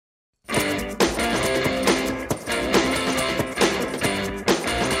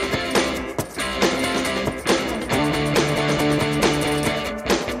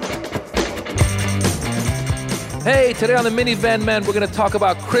Today on the Minivan Man, we're going to talk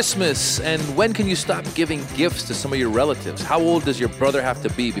about Christmas and when can you stop giving gifts to some of your relatives? How old does your brother have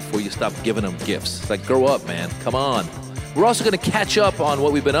to be before you stop giving him gifts? It's like, grow up, man. Come on. We're also going to catch up on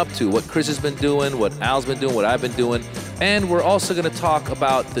what we've been up to, what Chris has been doing, what Al's been doing, what I've been doing. And we're also going to talk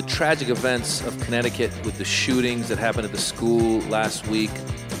about the tragic events of Connecticut with the shootings that happened at the school last week.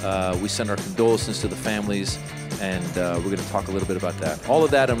 We send our condolences to the families, and we're going to talk a little bit about that. All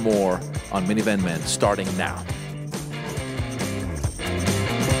of that and more on Minivan Men, starting now.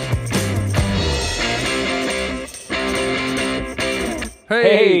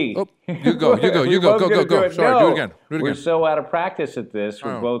 Hey! Oh, you go. Go. Sorry, do it again. We're so out of practice at this.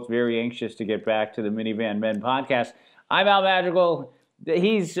 We're both very anxious to get back to the Minivan Men podcast. I'm Al Madrigal.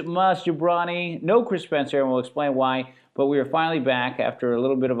 He's Mas Jobrani. No Chris Spencer, and we'll explain why. But we are finally back after a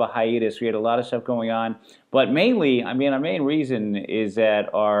little bit of a hiatus. We had a lot of stuff going on. But mainly, our main reason is that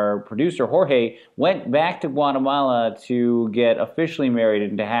our producer, Jorge, went back to Guatemala to get officially married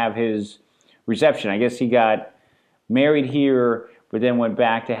and to have his reception. I guess he got married here, but then went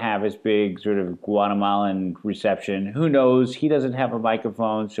back to have his big sort of Guatemalan reception. Who knows? He doesn't have a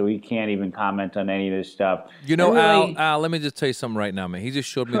microphone, so he can't even comment on any of this stuff. You know, really, Al, let me just tell you something right now, man. He just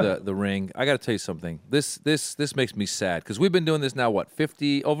showed me the ring. I got to tell you something. This makes me sad because we've been doing this now,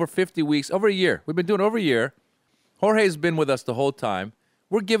 over 50 weeks, over a year. We've been doing it over a year. Jorge's been with us the whole time.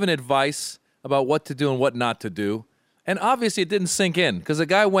 We're giving advice about what to do and what not to do. And obviously it didn't sink in because the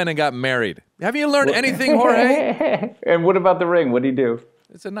guy went and got married. Have you learned anything, Jorge? And what about the ring? What did he do?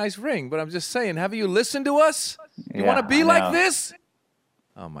 It's a nice ring, but I'm just saying, have you listened to us? You want to be like this?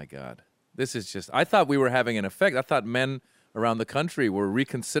 Oh, my God. This is just, I thought we were having an effect. I thought men around the country were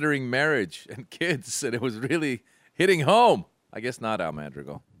reconsidering marriage and kids, and it was really hitting home. I guess not, Al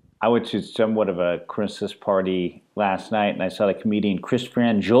Madrigal. I went to somewhat of a Christmas party last night, and I saw the comedian Chris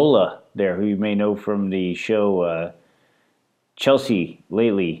Frangiola there, who you may know from the show Chelsea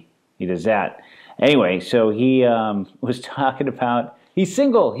lately. He does that. Anyway, so he was talking about, he's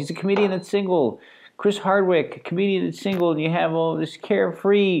single. He's a comedian that's single. Chris Hardwick, a comedian that's single, and you have all this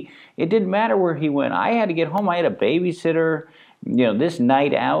carefree. It didn't matter where he went. I had to get home. I had a babysitter. You know, this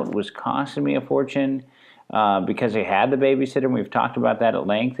night out was costing me a fortune because I had the babysitter, and we've talked about that at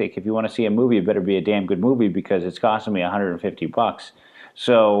length. Like, if you want to see a movie, it better be a damn good movie because it's costing me $150.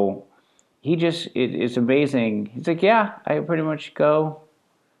 So he just, it's amazing. He's like, yeah, I pretty much go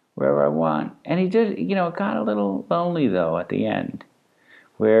wherever I want. And he did, it got a little lonely, though, at the end,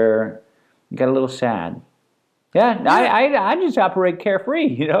 where he got a little sad. Yeah, I just operate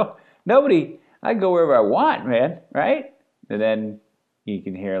carefree, Nobody, I go wherever I want, man, right? And then you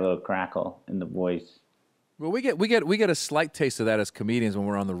can hear a little crackle in the voice. Well, we get a slight taste of that as comedians when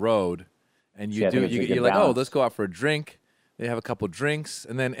we're on the road. And you're like, balance. let's go out for a drink. They have a couple drinks,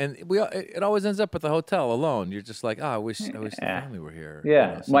 and it always ends up at the hotel alone. You're just like, I wish the family were here.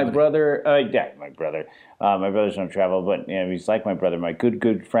 Yeah, my brother. My brothers don't travel, but he's like my brother. My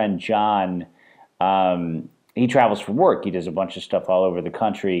good friend John. He travels for work. He does a bunch of stuff all over the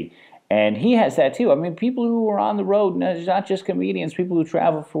country, and he has that too. People who are on the road, it's not just comedians. People who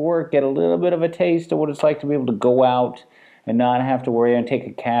travel for work get a little bit of a taste of what it's like to be able to go out and not have to worry and take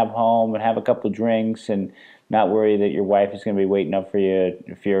a cab home and have a couple of drinks and not worry that your wife is going to be waiting up for you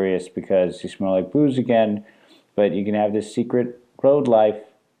furious because you smell like booze again. But you can have this secret road life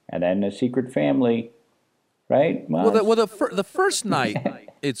and then a secret family, right? Well, the first night,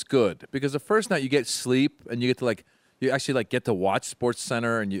 it's good because the first night you get sleep and you get get to watch Sports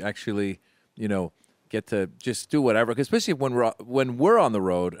Center and you actually, get to just do whatever. Because especially when we're on the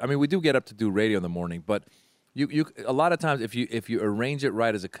road, we do get up to do radio in the morning, but you a lot of times if you arrange it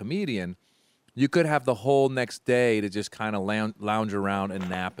right as a comedian, you could have the whole next day to just kind of lounge around and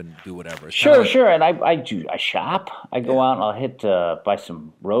nap and do whatever. Sure. And I shop. I go out and I'll hit buy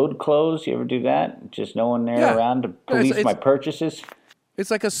some road clothes. You ever do that? Just no one there around to police my purchases.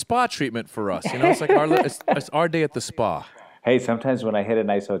 It's like a spa treatment for us. It's like it's our day at the spa. Hey, sometimes when I hit a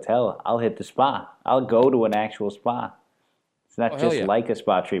nice hotel, I'll hit the spa. I'll go to an actual spa. It's not just like a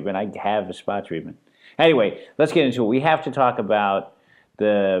spa treatment. I have a spa treatment. Anyway, let's get into it. We have to talk about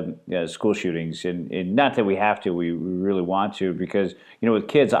the school shootings, and not that we have to, we really want to, because with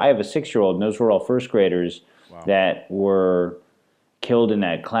kids, I have a 6-year-old, and those were all first graders that were killed in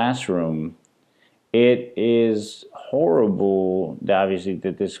that classroom. It is horrible, obviously,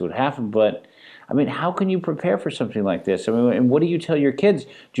 that this would happen, but how can you prepare for something like this? And what do you tell your kids?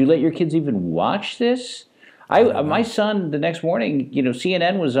 Do you let your kids even watch this? My son, the next morning,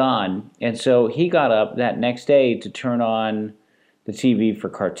 CNN was on, and so he got up that next day to turn on the TV for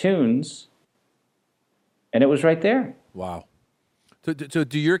cartoons, and it was right there. Wow. So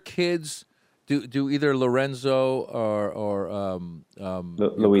do your kids Do either Lorenzo or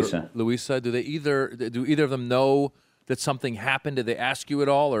Louisa. Luisa, do either of them know that something happened? Did they ask you at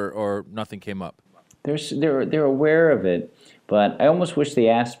all, or nothing came up? They're aware of it, but I almost wish they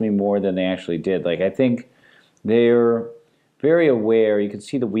asked me more than they actually did. Like I think they're very aware. You can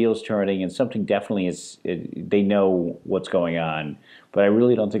see the wheels turning, and something definitely is. They know what's going on, but I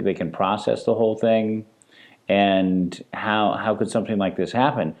really don't think they can process the whole thing. And how could something like this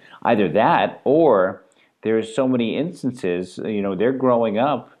happen? Either that, or there's so many instances. They're growing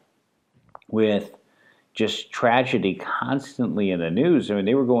up with just tragedy constantly in the news. I mean,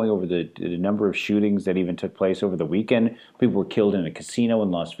 they were going over the number of shootings that even took place over the weekend. People were killed in a casino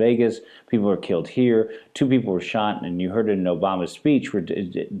in Las Vegas. People were killed here. 2 people were shot, and you heard it in Obama's speech, where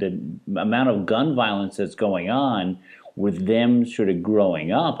the amount of gun violence that's going on with them sort of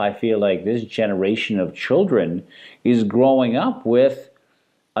growing up. I feel like this generation of children is growing up with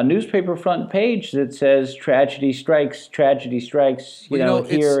a newspaper front page that says tragedy strikes, here.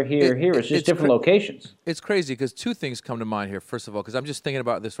 It's just different locations. It's crazy because 2 things come to mind here. First of all, because I'm just thinking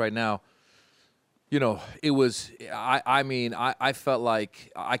about this right now. It was, I felt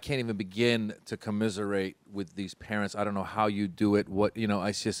like I can't even begin to commiserate with these parents. I don't know how you do it.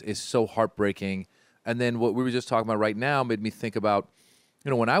 It's so heartbreaking. And then what we were just talking about right now made me think about,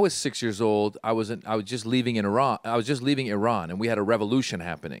 when I was 6 years old, I was just leaving Iran, and we had a revolution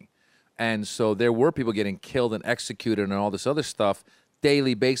happening. And so there were people getting killed and executed and all this other stuff,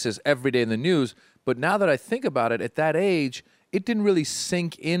 daily basis, every day in the news. But now that I think about it, at that age, it didn't really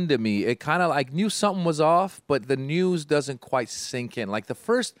sink into me. It kind of like knew something was off, but the news doesn't quite sink in. Like the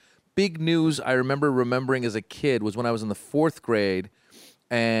first big news I remembering as a kid was when I was in the 4th grade,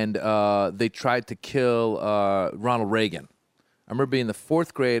 and they tried to kill Ronald Reagan. I remember being in the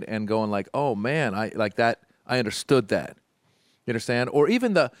 4th grade and going like, "Oh man, I understood that." You understand? Or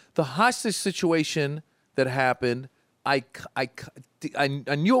even the hostage situation that happened. I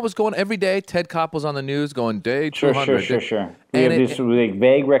knew it was going every day. Ted Kopp was on the news going day 200. Sure. We have this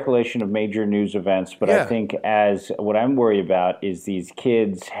vague recollection of major news events, but I think what I'm worried about is these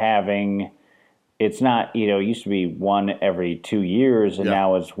kids having. It's not, it used to be one every 2 years, and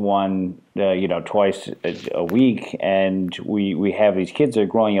now it's one, twice a week. And we have these kids that are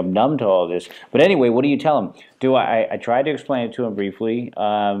growing up numb to all this. But anyway, what do you tell them? I tried to explain it to them briefly,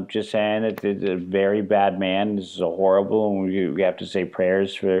 just saying that it's a very bad man. This is a horrible, and we have to say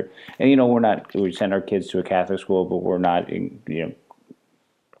prayers for. And we send our kids to a Catholic school, but we're not,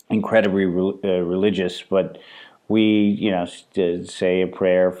 incredibly religious. But we, say a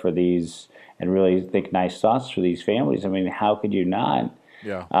prayer for these. And really think nice thoughts for these families. I mean, how could you not?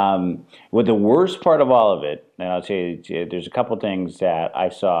 Yeah. What the worst part of all of it, and I'll tell you, there's a couple things that I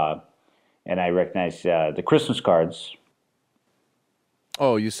saw, and I recognized the Christmas cards.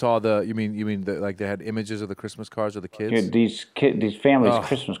 Oh, you saw you mean like they had images of the Christmas cards of the kids? These families'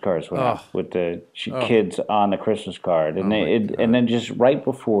 Christmas cards went up with the kids on the Christmas card, and and then just right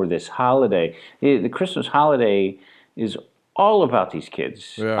before this holiday, the Christmas holiday is all about these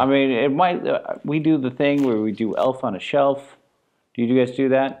kids. Yeah. I mean, we do the thing where we do Elf on a Shelf. Do you guys do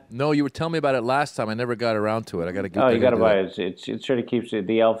that? No, you were telling me about it last time. I never got around to it. I got to get. Oh, you got to buy it. It sort of keeps it.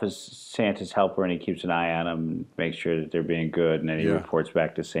 The elf is Santa's helper, and he keeps an eye on them, and makes sure that they're being good, and then he reports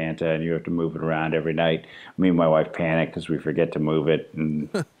back to Santa, and you have to move it around every night. Me and my wife panic because we forget to move it. And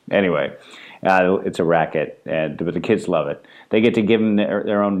anyway, it's a racket, but the kids love it. They get to give them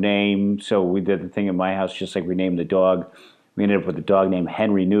their own name. So we did the thing in my house, just like we named the dog. We ended up with a dog named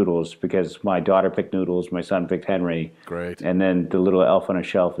Henry Noodles because my daughter picked Noodles, my son picked Henry. Great. And then the little elf on a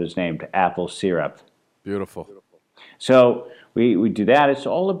shelf is named Apple Syrup. Beautiful. So we do that. It's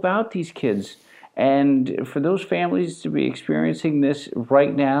all about these kids. And for those families to be experiencing this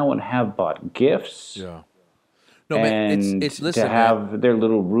right now and have bought gifts. Yeah. No, man, it's listen, to have their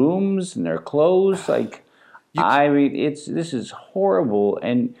little rooms and their clothes, like... this is horrible,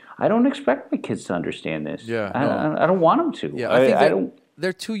 and I don't expect my kids to understand this. Yeah, I don't want them to. Yeah, I think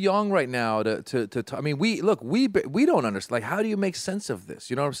they're too young right now to. I mean, we don't understand. Like, how do you make sense of this?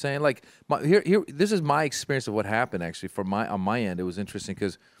 You know what I'm saying? Like, here, this is my experience of what happened. Actually, on my end, it was interesting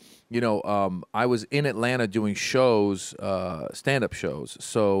because, I was in Atlanta doing shows, stand-up shows.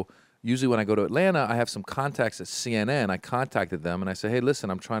 So usually when I go to Atlanta, I have some contacts at CNN. I contacted them and I said, hey, listen,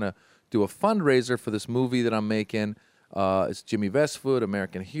 I'm trying to do a fundraiser for this movie that I'm making. It's Jimmy Westwood,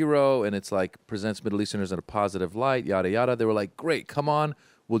 American Hero, and it's like presents Middle Easterners in a positive light, yada yada. They were like, great, come on,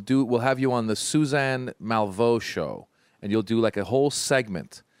 we'll have you on the Suzanne Malveaux show, and you'll do like a whole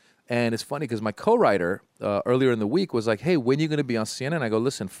segment. And it's funny because my co-writer earlier in the week was like, hey, when are you going to be on CNN? I go,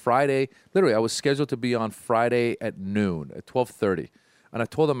 listen, Friday. Literally, I was scheduled to be on Friday at noon, at 12:30, and I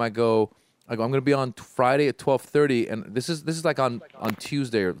told him, I go, I go, I'm going to be on Friday at 12:30, and this is like on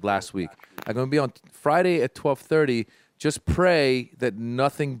Tuesday or last week. I'm going to be on Friday at 12:30. Just pray that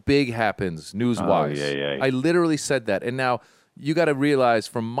nothing big happens news-wise. Oh, yeah. I literally said that. And now you got to realize,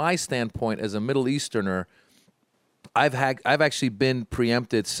 from my standpoint as a Middle Easterner, I've actually been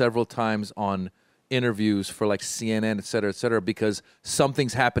preempted several times on interviews for like CNN, et cetera, because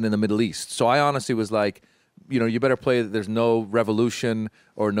something's happened in the Middle East. So I honestly was like, you better play that there's no revolution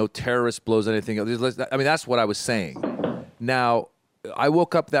or no terrorist blows anything up. I mean, that's what I was saying. Now, I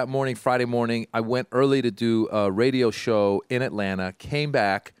woke up that morning, Friday morning. I went early to do a radio show in Atlanta, came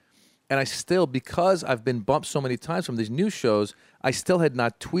back, and I still, because I've been bumped so many times from these news shows, I still had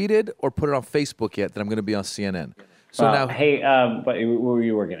not tweeted or put it on Facebook yet that I'm going to be on CNN. So now, hey, but where were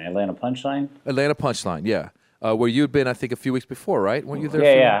you working? Atlanta Punchline? Atlanta Punchline, yeah. Where you'd been, I think, a few weeks before, right? Weren't you there?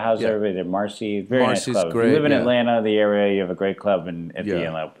 Yeah. How's everybody there? Marcy, very Marcy's nice club. great, If you live in yeah. Atlanta, the area, you have a great club at the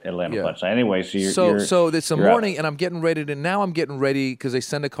Atlanta Punchline. Anyway, so it's a morning, and I'm getting ready because they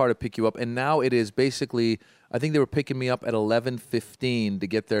send a car to pick you up, and now it is basically, I think they were picking me up at 11:15 to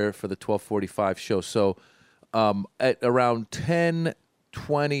get there for the 12:45 show. So at around 10:20,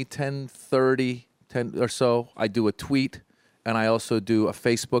 10:30, 10 or so, I do a tweet. And I also do a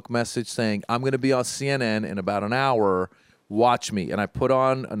Facebook message saying, I'm going to be on CNN in about an hour. Watch me. And I put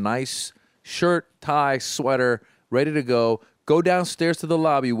on a nice shirt, tie, sweater, ready to go downstairs to the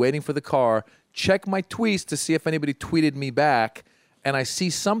lobby, waiting for the car, check my tweets to see if anybody tweeted me back. And I see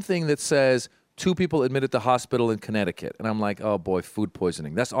something that says 2 people admitted to hospital in Connecticut. And I'm like, oh boy, food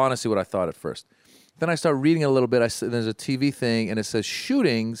poisoning. That's honestly what I thought at first. Then I start reading a little bit. There's a TV thing, and it says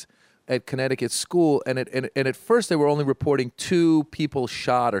shootings at Connecticut school, and at first they were only reporting 2 people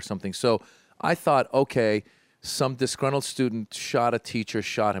shot or something. So I thought, okay, some disgruntled student shot a teacher,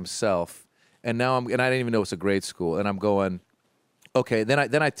 shot himself, and I didn't even know it's a grade school, and I'm going, okay. Then I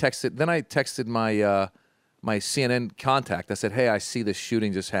texted my my CNN contact. I said, hey, I see this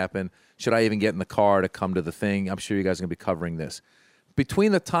shooting just happened. Should I even get in the car to come to the thing? I'm sure you guys are gonna be covering this.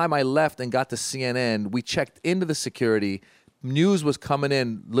 Between the time I left and got to CNN, we checked into the security. News was coming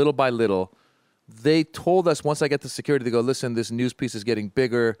in little by little. They told us once I get to security, they go, listen, this news piece is getting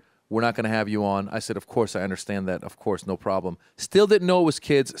bigger. We're not going to have you on. I said, of course, I understand that. Of course, no problem. Still didn't know it was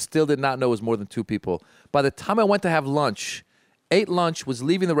kids. Still did not know it was more than 2 people. By the time I went to have lunch, ate lunch, was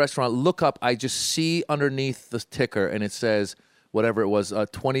leaving the restaurant, look up, I just see underneath the ticker, and it says, whatever it was,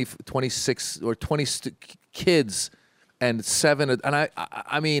 26 or 20 kids and 7. And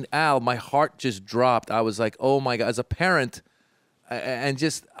I mean, Al, my heart just dropped. I was like, oh my God, as a parent. And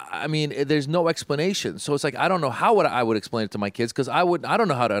just, I mean, there's no explanation. So it's like, I don't know how I would explain it to my kids because I don't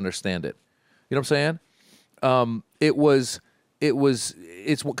know how to understand it. You know what I'm saying? It's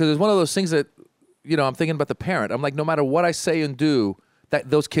because it's one of those things that, I'm thinking about the parent. I'm like, no matter what I say and do, that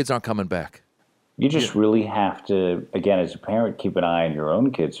those kids aren't coming back. You just really have to, again, as a parent, keep an eye on your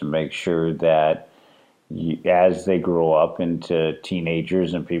own kids and make sure that as they grow up into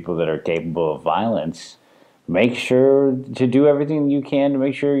teenagers and people that are capable of violence, make sure to do everything you can to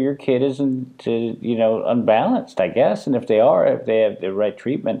make sure your kid isn't, unbalanced, I guess. And if they have the right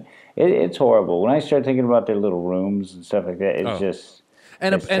treatment, it's horrible. When I start thinking about their little rooms and stuff like that, it's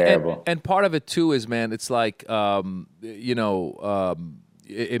it's terrible. And part of it too is, man, it's like, it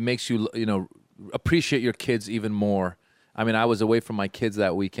makes you, appreciate your kids even more. I mean, I was away from my kids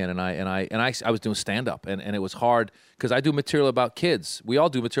that weekend, and I was doing stand-up, and it was hard because I do material about kids. We all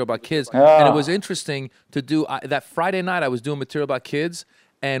do material about kids, and it was interesting to do that Friday night. I was doing material about kids,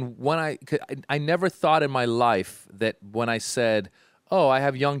 and when I never thought in my life that when I said, "Oh, I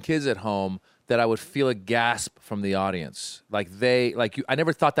have young kids at home," that I would feel a gasp from the audience. I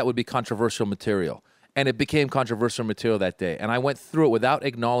never thought that would be controversial material, and it became controversial material that day. And I went through it without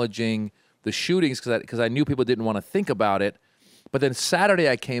acknowledging the shootings because I knew people didn't want to think about it. But then Saturday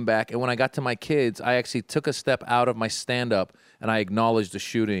I came back, and when I got to my kids, I actually took a step out of my stand-up, and I acknowledged the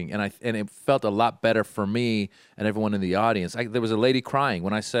shooting, and it felt a lot better for me and everyone in the audience. There was a lady crying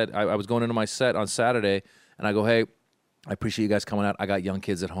when I said I was going into my set on Saturday, and I go, hey, I appreciate you guys coming out. I got young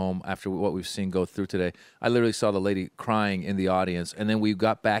kids at home after what we've seen go through today. I literally saw the lady crying in the audience, and then we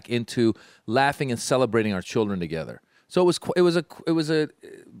got back into laughing and celebrating our children together. So it was a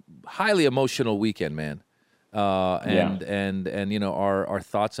highly emotional weekend, man. And our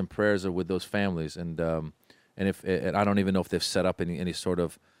thoughts and prayers are with those families, and I don't even know if they've set up any sort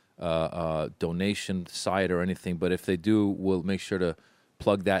of donation site or anything, but if they do, we'll make sure to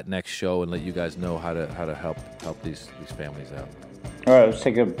plug that next show and let you guys know how to help these families out. All right, let's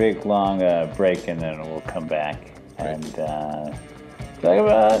take a big long break, and then we'll come back and talk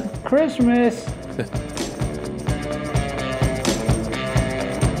about Christmas.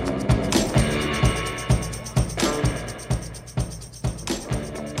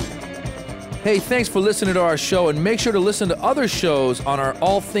 Hey, thanks for listening to our show, and make sure to listen to other shows on our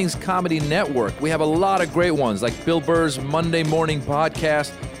All Things Comedy Network. We have a lot of great ones, like Bill Burr's Monday Morning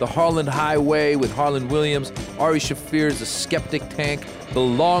Podcast, The Harland Highway with Harlan Williams, Ari Shaffir's The Skeptic Tank, The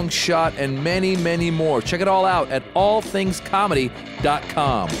Long Shot, and many, many more. Check it all out at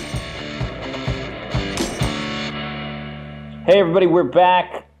allthingscomedy.com. Hey, everybody, we're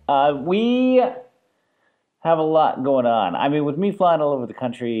back. We have a lot going on. I mean, with me flying all over the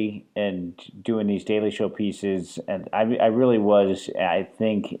country and doing these Daily Show pieces, and I really was, I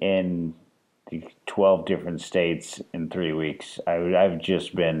think, in 12 different states in 3 weeks. I've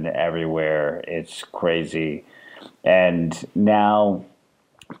just been everywhere. It's crazy. And now,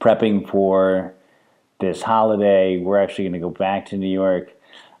 prepping for this holiday, we're actually going to go back to New York.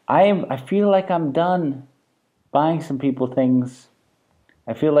 I feel like I'm done buying some people things.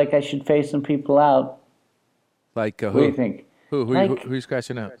 I feel like I should phase some people out. Like who? What do you think? Who are you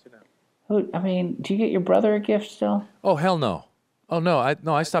scratching out? I mean, do you get your brother a gift still? Oh, hell no. Oh, no, I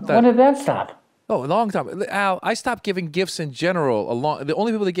stopped that. When did that stop? Oh, a long time. Al, I stopped giving gifts in general. The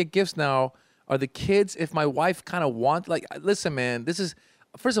only people that get gifts now are the kids. If my wife kind of wants, like, listen, man, this is,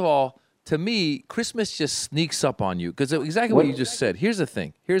 first of all, to me, Christmas just sneaks up on you. Because exactly what you just said. Here's the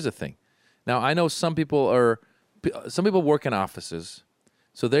thing. Now, I know some people work in offices,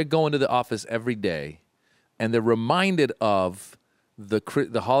 so they're going to the office every day. And they're reminded of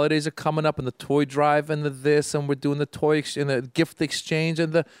the holidays are coming up and the toy drive and the this and we're doing the and the gift exchange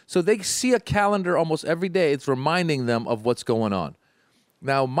so they see a calendar almost every day. It's reminding them of what's going on.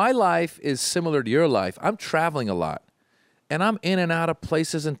 Now, my life is similar to your life. I'm traveling a lot, and I'm in and out of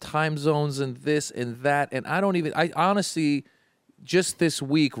places and time zones and this and that. And I honestly, just this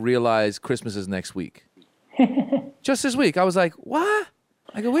week realized Christmas is next week. Just this week, I was like, what?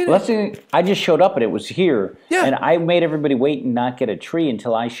 I go, wait a minute. I just showed up and it was here. Yeah. And I made everybody wait and not get a tree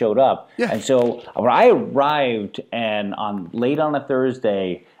until I showed up. Yeah. And so when I arrived late on a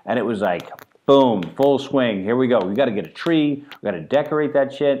Thursday, and it was like, boom, full swing. Here we go. We got to get a tree. We got to decorate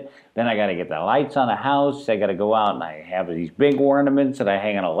that shit. Then I got to get the lights on the house. I got to go out and I have these big ornaments that I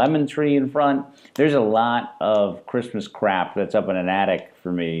hang on a lemon tree in front. There's a lot of Christmas crap that's up in an attic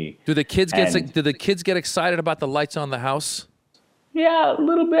for me. Do the kids get excited about the lights on the house? Yeah, a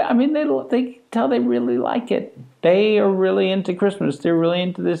little bit. I mean, they tell they really like it. They are really into Christmas. They're really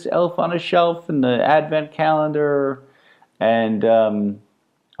into this Elf on a Shelf and the Advent calendar and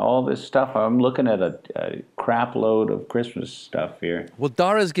all this stuff. I'm looking at a crap load of Christmas stuff here. Well,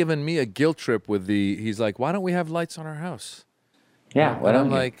 Dara's given me a guilt trip with he's like, why don't we have lights on our house? Yeah, and I'm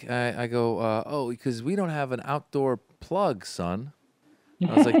like, I go, because we don't have an outdoor plug, son.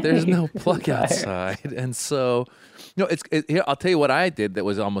 I was like, there's no plug outside. And so, here, I'll tell you what I did that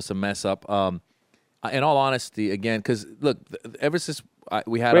was almost a mess up. In all honesty, again, because, look, ever since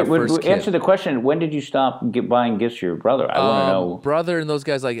we had our first kid. Answer the question, when did you stop buying gifts for your brother? I want to know. Brother and those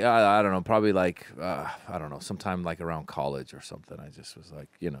guys, like, I don't know, probably like, I don't know, sometime like around college or something. I just was like,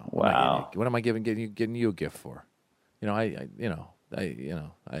 Wow. What am I getting you a gift for? They're not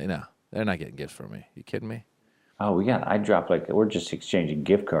getting gifts from me. You kidding me? Oh, I dropped we're just exchanging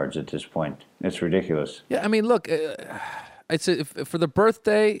gift cards at this point. It's ridiculous. Yeah, I mean, look, for the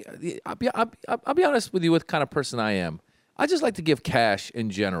birthday, I'll be honest with you what kind of person I am. I just like to give cash in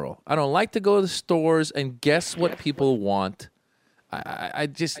general. I don't like to go to the stores and guess what people want.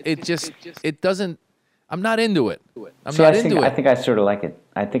 It doesn't, I'm not into it. I think I sort of like it.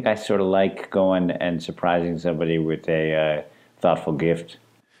 I think I sort of like going and surprising somebody with a thoughtful gift.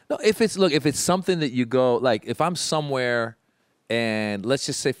 No, if it's something that you go, like if I'm somewhere and let's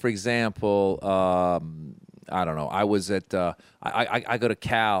just say, for example, I don't know, I was at, I go to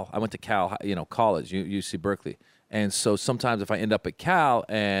Cal, I went to Cal, college, UC Berkeley. And so sometimes if I end up at Cal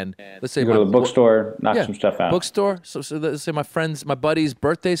and let's say you go to the bookstore, knock some stuff out. Bookstore. So let's say my buddy's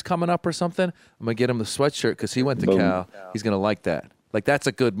birthday's coming up or something. I'm going to get him the sweatshirt because he went to Cal. He's going to like that. Like that's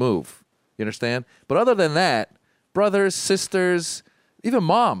a good move. You understand? But other than that, brothers, sisters, even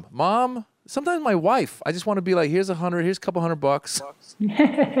mom, sometimes my wife, I just want to be like, here's a couple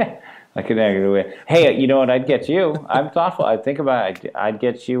 $100. I can agree. Hey, you know what I'd get you? I'm thoughtful. I think about it. I'd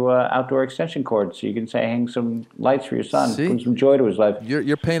get you outdoor extension cords so you can hang some lights for your son. See? Put some joy to his life.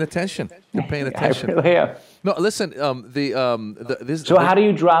 You're paying attention. You're paying attention. I really am. No, listen. So how do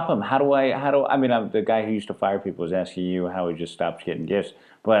you drop them? I mean, the guy who used to fire people was asking you how he just stopped getting gifts.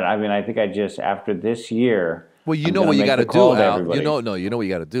 But I mean, I think after this year. Well, you know what you got to do, Al. You know what you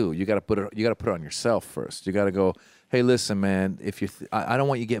got to do. You got to put it on yourself first. You got to go, hey, listen, man. I don't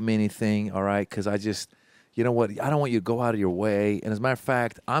want you to get me anything, all right? Because I just, you know what? I don't want you to go out of your way. And as a matter of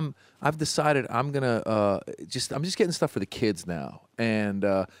fact, I've decided I'm gonna I'm just getting stuff for the kids now, and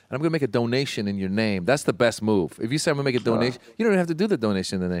I'm gonna make a donation in your name. That's the best move. If you say I'm gonna make a donation, you don't even have to do the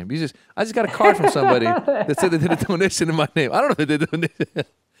donation in the name. I just got a card from somebody that said they did a donation in my name. I don't know if they did a donation.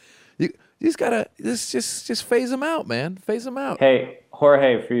 You just gotta just phase them out, man. Phase them out. Hey,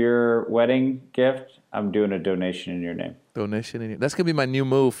 Jorge, for your wedding gift, I'm doing a donation in your name. Donation in your, that's gonna be my new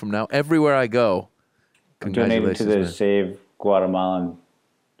move from now. Everywhere I go. I'm donating to the man. Save Guatemala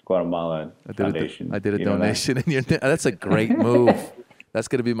Foundation. I did a donation in your name. That's a great move. That's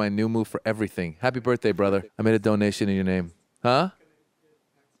gonna be my new move for everything. Happy birthday, brother. I made a donation in your name. Huh?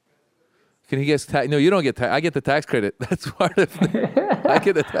 Can he get tax? No, you don't get tax. I get the tax credit. That's part of it. I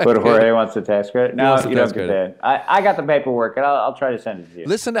get the tax But credit. Jorge wants the tax credit? No, wants the you don't tax get credit. that. I got the paperwork, and I'll try to send it to you.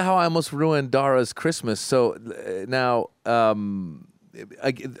 Listen to how I almost ruined Dara's Christmas. So now,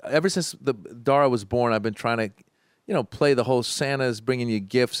 ever since Dara was born, I've been trying to, play the whole Santa's bringing you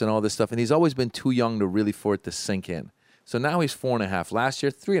gifts and all this stuff. And he's always been too young to really for it to sink in. So now he's 4.5. Last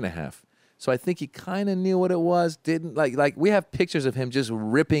year, 3.5. So I think he kind of knew what it was. Didn't like we have pictures of him just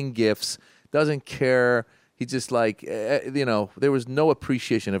ripping gifts. Doesn't care. He just there was no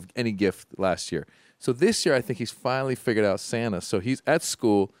appreciation of any gift last year. So this year, I think he's finally figured out Santa. So he's at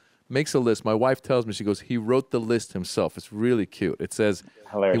school, makes a list. My wife tells me, she goes, he wrote the list himself. It's really cute. It says,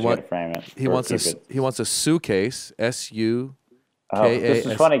 Hilarious. You got to frame it. He wants a suitcase, SUKAS. Oh, this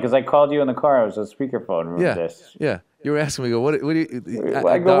is funny because I called you in the car. I was on speakerphone. Remember this? Yeah. You were asking me, what do you...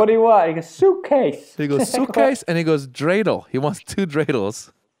 I go, what do you want? He goes, suitcase. He goes, suitcase, and he goes, dreidel. He wants 2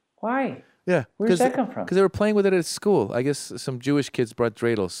 dreidels. Why? Yeah. Where's that come from? Because they were playing with it at school. I guess some Jewish kids brought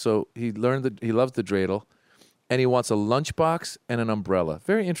dreidels. So he learned he loves the dreidel, and he wants a lunchbox and an umbrella.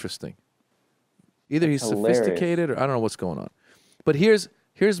 Very interesting. Either he's sophisticated or I don't know what's going on. But here's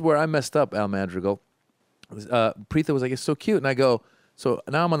where I messed up, Al Madrigal. Preetha was like, it's so cute. And I go, so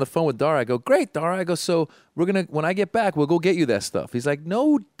now I'm on the phone with Dara. I go, great, Dara. I go, so when I get back, we'll go get you that stuff. He's like,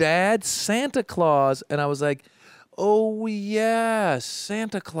 no, Dad, Santa Claus. And I was like, oh, yeah,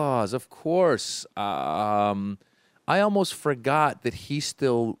 Santa Claus, of course. I almost forgot that he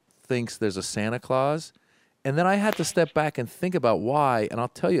still thinks there's a Santa Claus. And then I had to step back and think about why. And I'll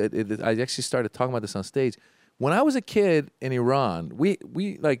tell you, I actually started talking about this on stage. When I was a kid in Iran,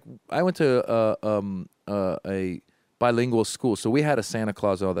 I went to a bilingual school, so we had a Santa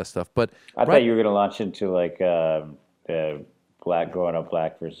Claus and all that stuff. But I thought you were going to launch into like the black growing up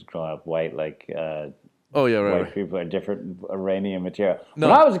black versus growing up white, like white people are different Iranian material. No.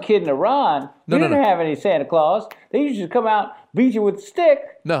 When I was a kid in Iran, we didn't have any Santa Claus. They used to come out, beat you with a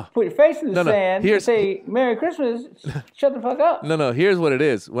stick, put your face in the sand, and say Merry Christmas. Shut the fuck up. No. Here's what it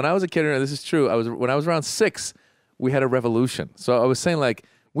is. When I was a kid, this is true. When I was around 6, we had a revolution. So I was saying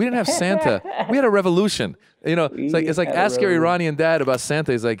we didn't have Santa. We had a revolution. It's like ask your Iranian dad about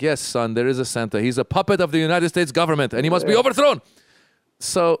Santa. He's like, yes, son, there is a Santa. He's a puppet of the United States government, and he must be overthrown.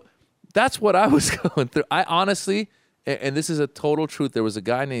 So that's what I was going through. I honestly, and this is a total truth, there was a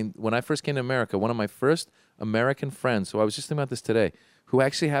guy named, when I first came to America, one of my first American friends, so I was just thinking about this today, who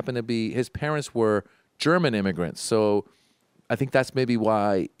actually happened to be, his parents were German immigrants. So I think that's maybe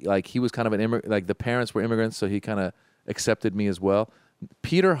why, he was kind of an immigrant, the parents were immigrants, so he kind of accepted me as well.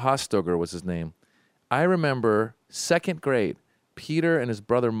 Peter Hostoger was his name. I remember 2nd grade, Peter and his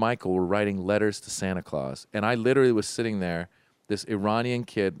brother Michael were writing letters to Santa Claus. And I literally was sitting there, this Iranian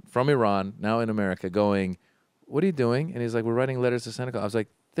kid from Iran, now in America, going, what are you doing? And he's like, we're writing letters to Santa Claus. I was like,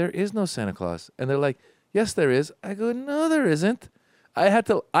 there is no Santa Claus. And they're like, yes, there is. I go, no, there isn't. I had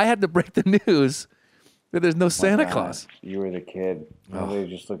to break the news that there's no Santa Claus. You were the kid. They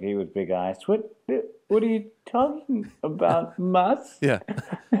just look at you with big eyes. What are you talking about, Mus? Yeah.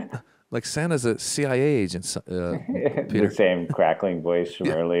 Like Santa's a CIA agent, Peter. The same crackling voice from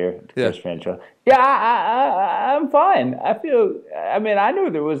earlier. Chris Fancho. Yeah, I'm fine. I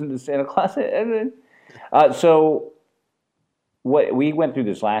knew there wasn't a Santa Claus. So we went through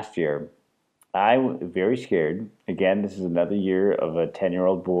this last year. I was very scared. Again, this is another year of a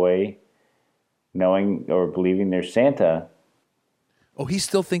 10-year-old boy knowing or believing there's Santa. Oh, he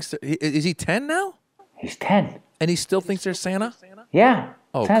still thinks... Is he 10 now? He's 10. And he still thinks there's Santa? Yeah.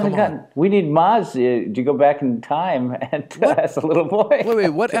 Oh, come on. We need Maz to go back in time and as a little boy. Wait.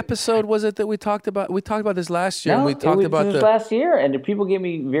 What episode was it that we talked about? We talked about this last year. No, and we talked about this last year. And the people gave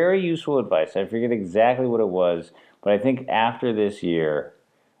me very useful advice. I forget exactly what it was. But I think after this year,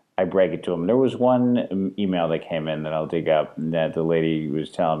 I break it to them. There was one email that came in that I'll dig up that the lady was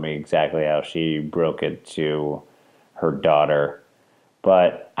telling me exactly how she broke it to her daughter.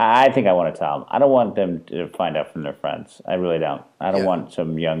 But I think I want to tell them. I don't want them to find out from their friends. I really don't. I don't want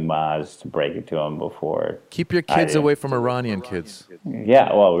some young Maz to break it to them before. Keep your kids away from Iranian kids.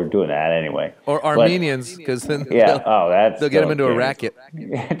 Yeah, well, we're doing that anyway. Or Armenians, because then they'll get them into a racket.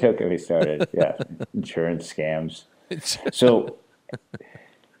 Don't get me started. Yeah, insurance scams. So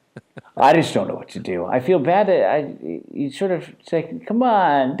I just don't know what to do. I feel bad that you sort of say, "Come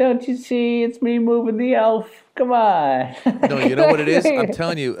on, don't you see? It's me moving the elf. Come on." No, you know what it is? I'm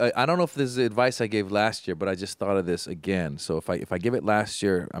telling you, I don't know if this is the advice I gave last year, but I just thought of this again. So if I give it last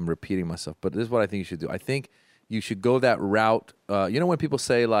year, I'm repeating myself. But this is what I think you should do. I think you should go that route. You know when people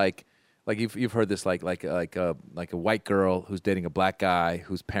say like you've heard this like a white girl who's dating a black guy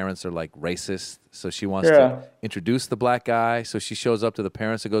whose parents are like racist, so she wants to introduce the black guy. So she shows up to the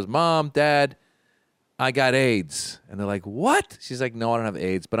parents and goes, "Mom, Dad, I got AIDS," and they're like, "What?" She's like, "No, I don't have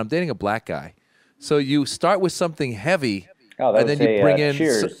AIDS, but I'm dating a black guy." So you start with something heavy, and then you bring in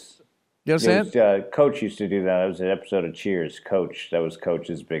Cheers. You know what I'm saying? Coach used to do that. It was an episode of Cheers. Coach, that was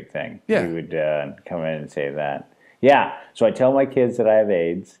Coach's big thing. Yeah. He would come in and say that. Yeah. So I tell my kids that I have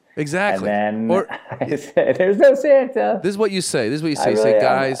AIDS. Exactly. And then I say, "There's no Santa." This is what you say. You say,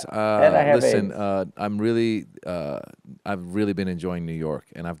 "Guys, listen, I've really been enjoying New York,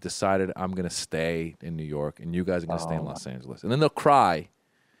 and I've decided I'm going to stay in New York, and you guys are going to stay in Los Angeles." And then they'll cry,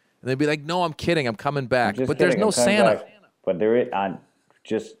 and they'll be like, "No, I'm kidding. I'm coming back." But there's no Santa. But there is,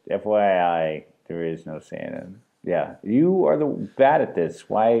 just FYI, there is no Santa. Yeah, you are bad at this.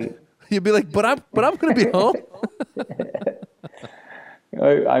 Why? You'd be like, "But I'm going to be home."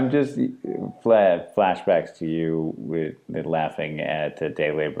 I'm just flashbacks to you with laughing at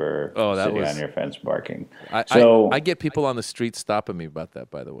day labor sitting on your fence barking. I get people on the street stopping me about that.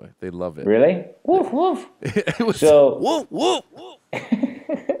 By the way, they love it. Really? Woof woof. It was woof woof.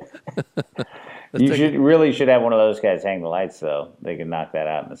 You should have one of those guys hang the lights though. They can knock that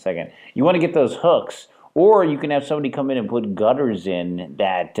out in a second. You want to get those hooks. Or you can have somebody come in and put gutters in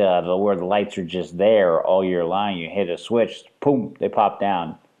that where the lights are just there all year long. You hit a switch, boom, they pop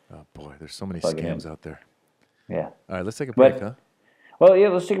down. Oh boy, there's so many scams out there. Yeah. All right, let's take a break, huh? Well, yeah,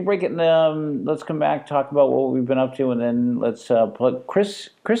 let's take a break and let's come back, talk about what we've been up to, and then let's plug Chris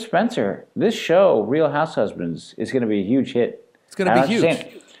Spencer. This show, Real House Husbands, is going to be a huge hit. It's going to be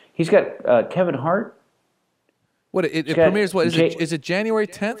huge. He's got Kevin Hart. What it premieres? What is it? Is it January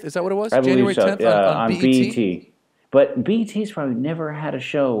 10th? Is that what it was? I January believe so. 10th on BET? BET. But BET's probably never had a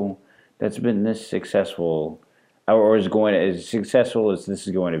show that's been this successful, or is going as successful as this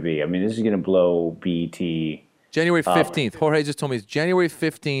is going to be. I mean, this is going to blow BET. January 15th. Jorge just told me it's January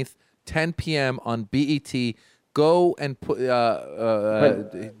 15th, 10 p.m. on BET. Go and put use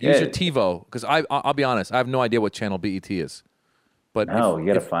your TiVo, because I'll be honest, I have no idea what channel BET is. But you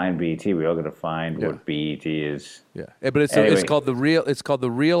got to find BET. We all got to find what BET is. Yeah, but it's called the Real. It's called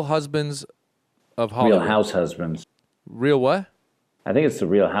the Real Husbands of Hollywood. Real House Husbands. Real what? I think it's the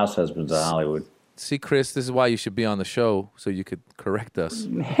Real House Husbands of Hollywood. See, Chris, this is why you should be on the show so you could correct us.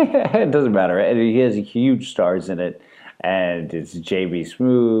 It doesn't matter. He has huge stars in it, and it's JB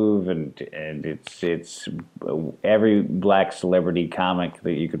Smoove, and it's every black celebrity comic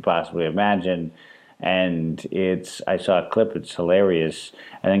that you could possibly imagine. And I saw a clip, it's hilarious.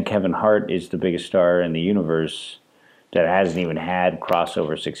 And then Kevin Hart is the biggest star in the universe that hasn't even had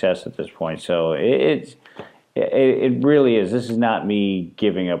crossover success at this point. So it really is. This is not me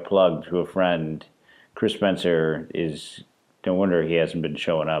giving a plug to a friend. Chris Spencer is, no wonder he hasn't been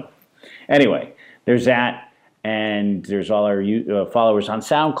showing up. Anyway, there's that, and there's all our followers on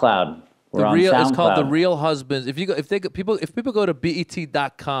SoundCloud. It's called The Real Husbands. If people go to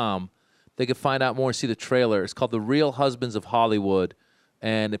BET.com, they can find out more and see the trailer. It's called The Real Husbands of Hollywood,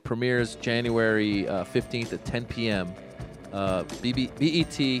 and it premieres January 15th at 10 p.m.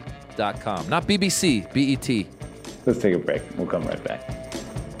 BET.com. Not BBC, BET. Let's take a break. We'll come right back.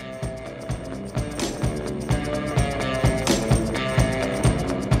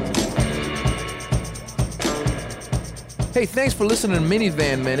 Hey, thanks for listening to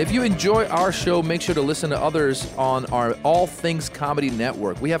Minivan Man. If you enjoy our show, make sure to listen to others on our All Things Comedy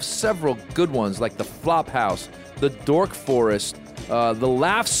Network. We have several good ones like The Flophouse, The Dork Forest, the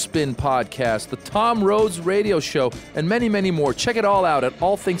Laugh Spin Podcast, the Tom Rhodes Radio Show, and many, many more. Check it all out at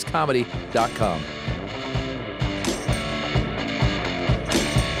allthingscomedy.com.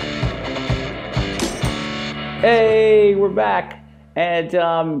 Hey, we're back. And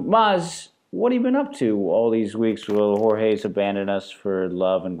Maz, what have you been up to all these weeks while Jorge's abandoned us for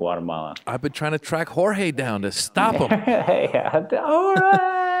love in Guatemala? I've been trying to track Jorge down to stop him. Hey, Jorge!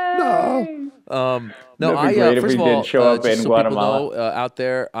 No. No, That'd be great if first we of did all, show up just in so Guatemala. people know out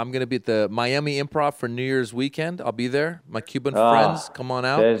there, I'm going to be at the Miami Improv for New Year's weekend. I'll be there. My Cuban friends, come on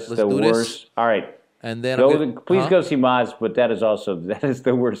out. That's Let's the do this. worst. All right. And then I'm going Please to. go see Maz, but that is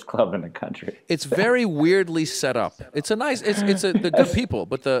the worst club in the country. It's very weirdly set up. It's a nice. They're good people,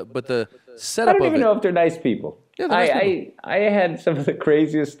 but the I setup don't of even it. know if they're nice people. Yeah, they're nice people. I had some of the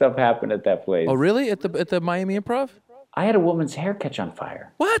craziest stuff happen at that place. Oh, really? At the Miami Improv? I had a woman's hair catch on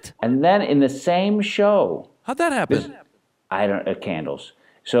fire. What? And then in the same show, How'd that happen? candles.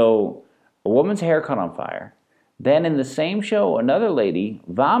 So a woman's hair caught on fire. Then in the same show, another lady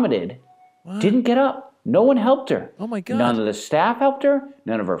vomited, didn't get up. No one helped her. Oh, my God. None of the staff helped her.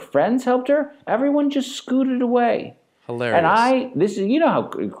 None of her friends helped her. Everyone just scooted away. Hilarious. And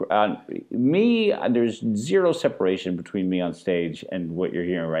there's zero separation between me on stage and what you're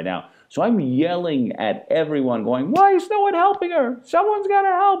hearing right now. So I'm yelling at everyone going, why is no one helping her? Someone's got to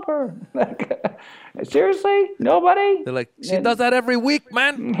help her. Like, seriously? Nobody? They're like, she does that every week,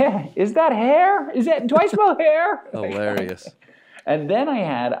 man. Yeah. Is that hair? Do I smell hair? Hilarious. And then I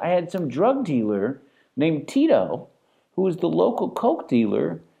had some drug dealer named Tito, who was the local coke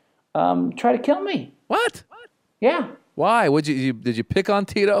dealer, try to kill me. What? Yeah. Why? Did you pick on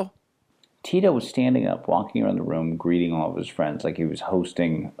Tito? Tito was standing up, walking around the room, greeting all of his friends like he was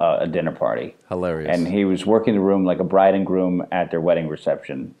hosting a dinner party. Hilarious. And he was working the room like a bride and groom at their wedding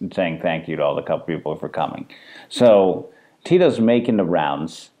reception and saying thank you to all the couple people for coming. So Tito's making the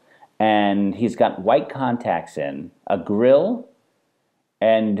rounds, and he's got white contacts in, a grill,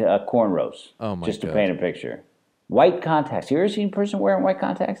 and cornrows. Oh, my just to God. paint a picture. White contacts. You ever seen a person wearing white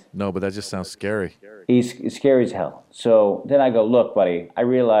contacts? No, but that just sounds scary. He's scary as hell. So then I go, look, buddy, I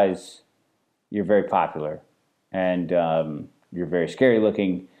realize you're very popular and you're very scary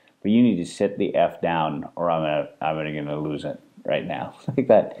looking, but you need to sit the F down or I'm gonna lose it right now. Like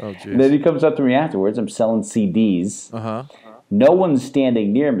that. Oh, jeez. And then he comes up to me afterwards. I'm selling CDs. Uh-huh. No one's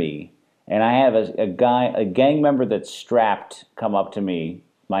standing near me. And I have a gang member that's strapped, come up to me,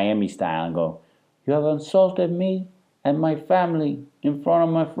 Miami style, and go, you have insulted me and my family in front of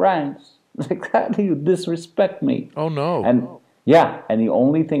my friends. Like, how do you disrespect me? Oh, no. And yeah, and the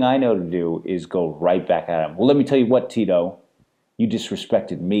only thing I know to do is go right back at him. Well, let me tell you what, Tito, you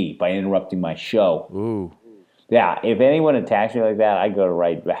disrespected me by interrupting my show. Ooh. Yeah, if anyone attacks me like that, I go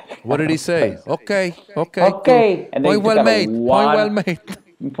right back. What did he say? Okay. Okay. And then Point well made. Point well made.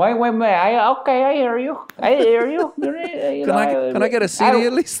 Point well made. I hear you. Can I get a CD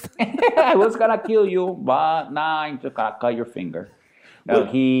at least? I was gonna kill you, but now I'm just gonna cut your finger. No,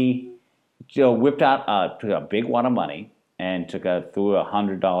 he whipped out took a big wad of money and threw a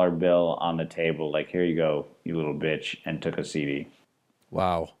 $100 bill on the table, like, here you go, you little bitch, and took a CD.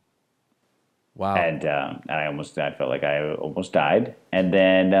 Wow. And I felt like I almost died. And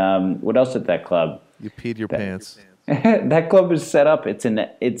then what else at that club? You peed your pants. That club is set up.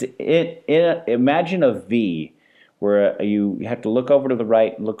 Imagine a V where you have to look over to the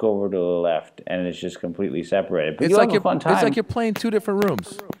right and look over to the left, and it's just completely separated. But It's you like have a fun time. It's like you're playing two different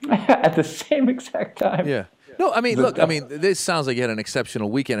rooms. at the same exact time. Yeah. No, I mean, look, this sounds like you had an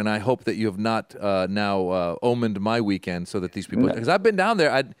exceptional weekend, and I hope that you have not now omened my weekend so that these people, because I've been down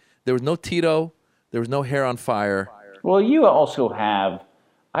there. There was no Tito, there was no hair on fire. Well, you also have,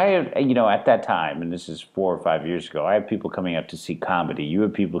 at that time, and this is 4 or 5 years ago, I had people coming out to see comedy. You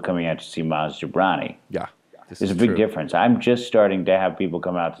had people coming out to see Maz Jobrani. Yeah. There's a big difference. I'm just starting to have people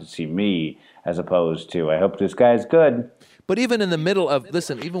come out to see me as opposed to, I hope this guy's good. But even in the middle of,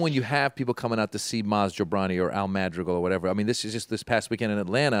 listen, even when you have people coming out to see Maz Jobrani or Al Madrigal or whatever, I mean, this is just this past weekend in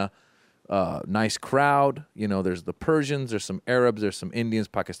Atlanta, nice crowd. There's the Persians, there's some Arabs, there's some Indians,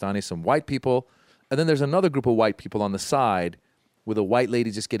 Pakistanis, some white people. And then there's another group of white people on the side with a white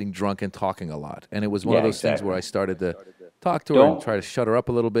lady just getting drunk and talking a lot. And it was one of those things where I started to talk to her and try to shut her up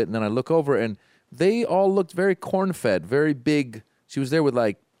a little bit. And then I look over and they all looked very corn-fed, very big. She was there with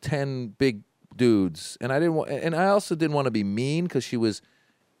like 10 big dudes, and I also didn't want to be mean because she was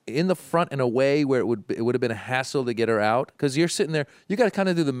in the front in a way where it would have been a hassle to get her out. Because you're sitting there, you got to kind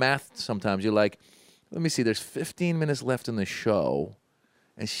of do the math sometimes. You're like, let me see, there's 15 minutes left in the show,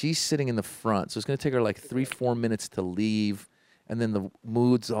 and she's sitting in the front, so it's going to take her like 3-4 minutes to leave. And then the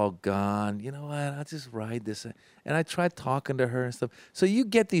mood's all gone. You know what? I'll just ride this. And I tried talking to her and stuff. So you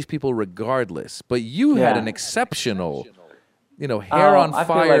get these people regardless. But you had an exceptional, hair on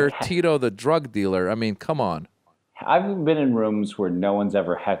fire, like Tito the drug dealer. I mean, come on. I've been in rooms where no one's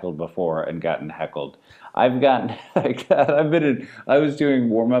ever heckled before and gotten heckled. I was doing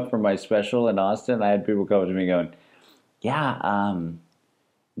warm up for my special in Austin. I had people come to me going, yeah,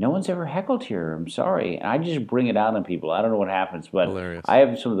 no one's ever heckled here. I'm sorry. And I just bring it out on people. I don't know what happens, but Hilarious. I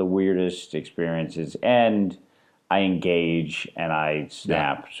have some of the weirdest experiences, and I engage and I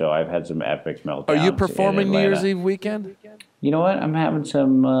snap. Yeah. So I've had some epic meltdowns. Are you performing New Year's Eve weekend? You know what? I'm having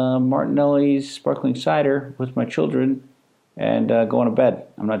some Martinelli's sparkling cider with my children and going to bed.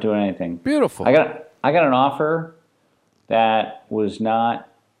 I'm not doing anything. Beautiful. I got an offer that was not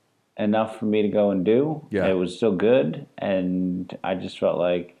enough for me to go and do. Yeah. It was still good, and I just felt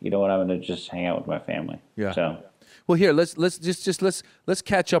like, you know what, I'm going to just hang out with my family. Yeah. So, well, here let's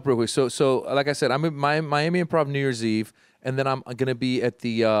catch up real quick. So like I said, I'm at Miami Improv New Year's Eve, and then I'm going to be at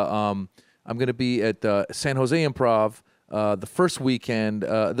the San Jose Improv the first weekend,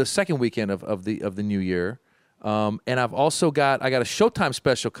 the second weekend of the new year, and I've also got a Showtime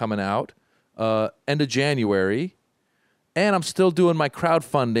special coming out end of January. And I'm still doing my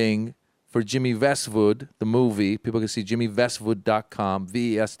crowdfunding for Jimmy Westwood, the movie. People can see jimmywestwood.com,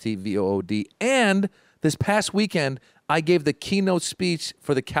 VESTVOOD. And this past weekend, I gave the keynote speech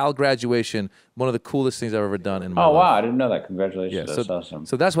for the Cal graduation, one of the coolest things I've ever done in my life. Oh, wow. I didn't know that. Congratulations. Yeah, that's awesome.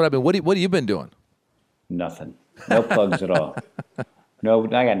 So that's what I've been. What have you been doing? Nothing. No plugs at all. No,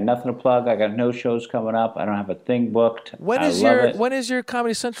 I got nothing to plug. I got no shows coming up. I don't have a thing booked. When is your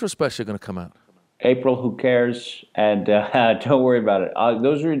Comedy Central special going to come out? April, who cares? And don't worry about it.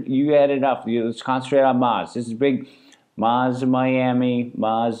 You had enough. Let's concentrate on Maz. This is big. Maz in Miami,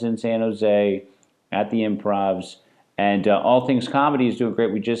 Maz in San Jose, at the Improvs, and All Things Comedy is doing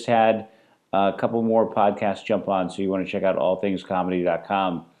great. We just had a couple more podcasts jump on, so you want to check out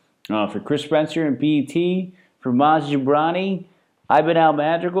allthingscomedy.com. For Chris Spencer and BET, for Maz Jobrani, I've been Al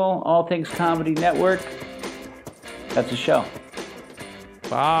Madrigal, All Things Comedy Network. That's the show.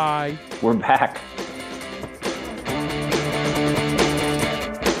 Bye. We're back.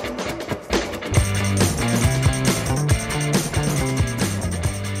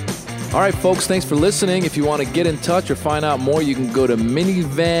 All right, folks, thanks for listening. If you want to get in touch or find out more, you can go to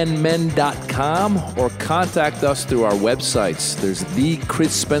minivanmen.com or contact us through our websites. There's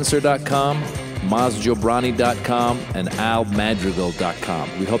thechrisspencer.com, mazjobrani.com, and almadrigal.com.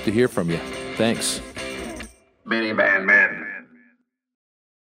 We hope to hear from you. Thanks. Minivan Men.